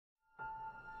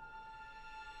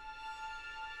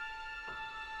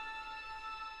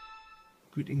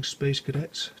Greetings Space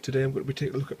Cadets. Today I'm going to be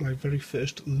taking a look at my very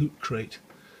first loot crate.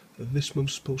 This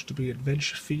one's supposed to be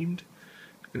adventure themed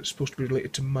and it's supposed to be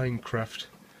related to Minecraft.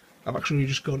 I've actually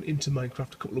just gone into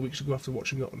Minecraft a couple of weeks ago after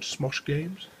watching it on Smosh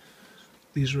Games.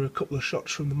 These are a couple of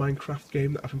shots from the Minecraft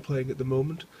game that I've been playing at the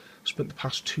moment. I've spent the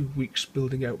past 2 weeks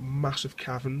building out massive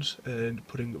caverns and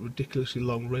putting ridiculously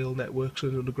long rail networks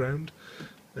in underground.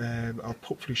 I'll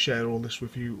hopefully share all this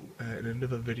with you in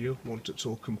another video once it's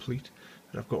all complete.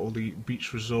 And I've got all the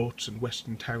beach resorts and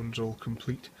western towns all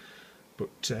complete.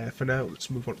 But for now, let's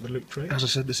move on to the loot crate. As I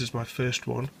said, this is my first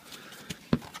one.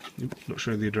 Not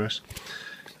showing the address.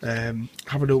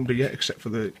 Haven't opened it yet, except for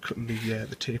cutting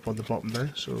the tape on the bottom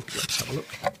there. So let's have a look.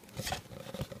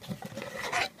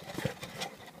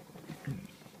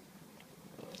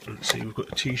 Let's see, we've got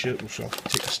a T-shirt, which I'll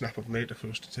take a snap of later for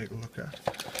us to take a look at.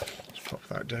 Let's pop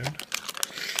that down.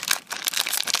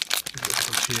 We've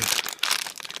got here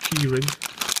a key ring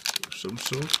of some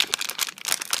sort.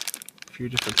 A few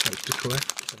different types to collect.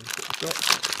 Let's have a look what we've got.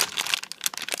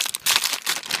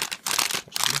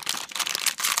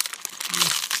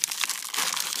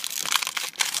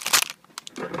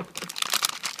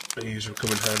 These will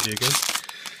come in handy again.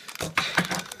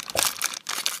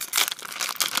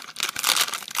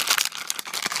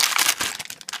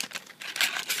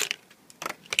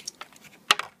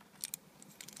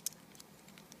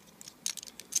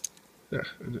 Yeah,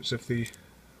 and it's of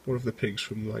one of the pigs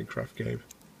from the Minecraft game.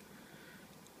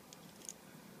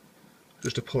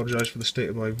 Just apologise for the state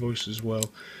of my voice as well.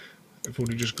 I've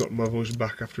only just gotten my voice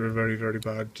back after a very, very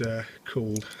bad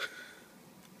cold.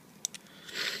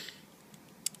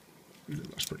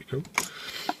 That's pretty cool.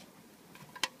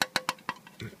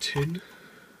 A tin.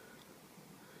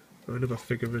 Another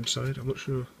figure inside. I'm not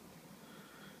sure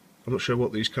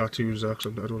what these cartoons are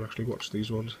because I don't actually watch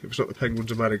these ones. If it's not the penguins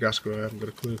of Madagascar, I haven't got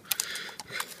a clue.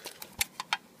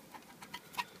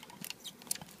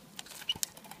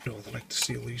 No, they like to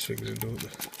seal these things in, don't they?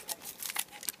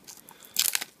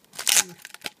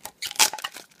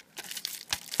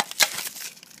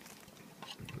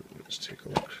 Let's take a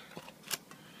look.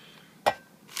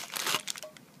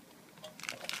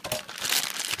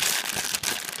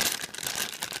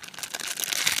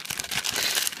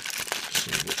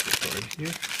 Here.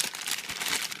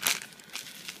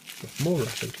 More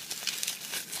wrapping.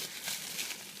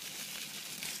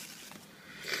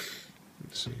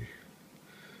 Let's see.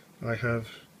 I have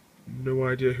no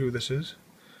idea who this is,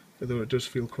 although it does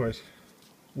feel quite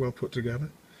well put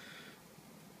together.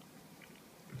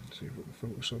 Let's see if we can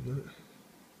focus on that.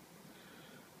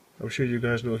 I'm sure you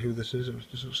guys know who this is,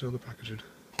 it doesn't say on the packaging.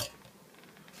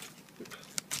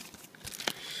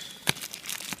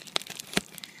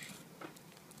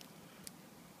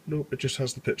 Nope, it just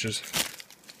has the pictures.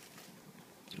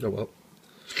 Oh well.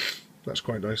 That's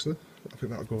quite nice though. I think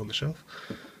that'll go on the shelf.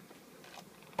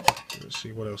 Let's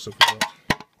see what else have we got.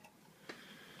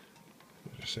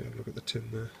 Let's see, have a look at the tin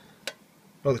there.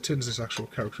 Oh, the tin's this actual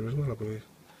character as well, I believe.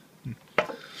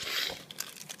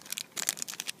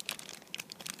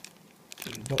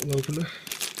 Bottle opener.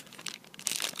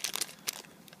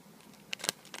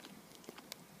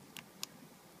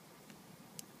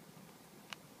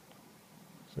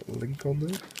 A link on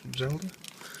there from Zelda.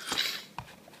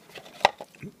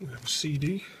 We have a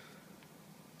CD.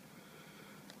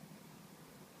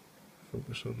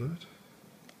 Focus on that.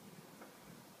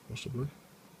 Possibly.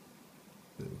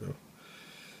 There we go.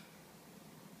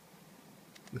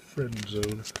 The Friend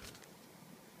Zone.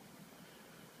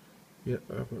 Yep,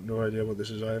 I've got no idea what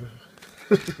this is either.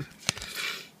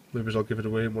 Maybe I'll give it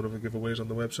away in one of the giveaways on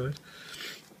the website.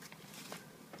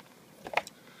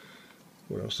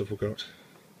 What else have we got?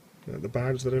 The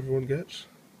badge that everyone gets.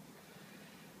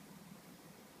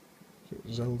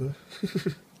 Zelda.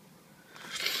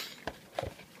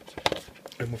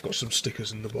 And we've got some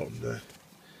stickers in the bottom there.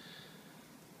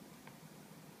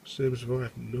 Same as I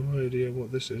have no idea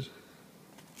what this is.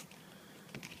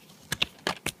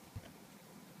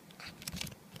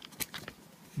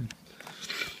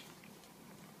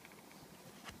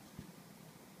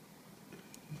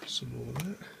 Some more of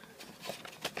that.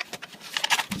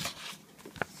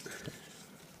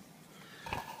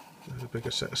 There's a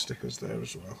bigger set of stickers there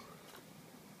as well.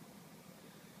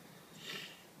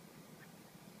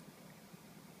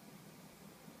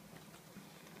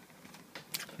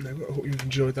 Now, I hope you've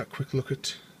enjoyed that quick look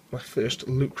at my first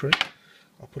loot crate.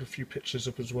 I'll put a few pictures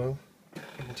up as well,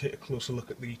 and we'll take a closer look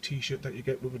at the T-shirt that you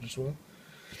get with it as well,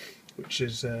 which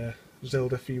is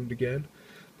Zelda themed again,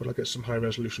 but I'll get some high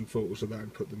resolution photos of that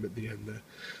and put them at the end there.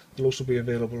 They'll also be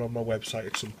available on my website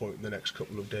at some point in the next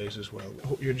couple of days as well. I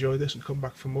hope you enjoy this and come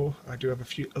back for more. I do have a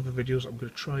few other videos I'm going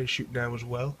to try and shoot now as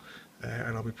well,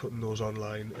 and I'll be putting those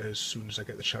online as soon as I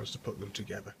get the chance to put them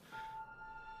together.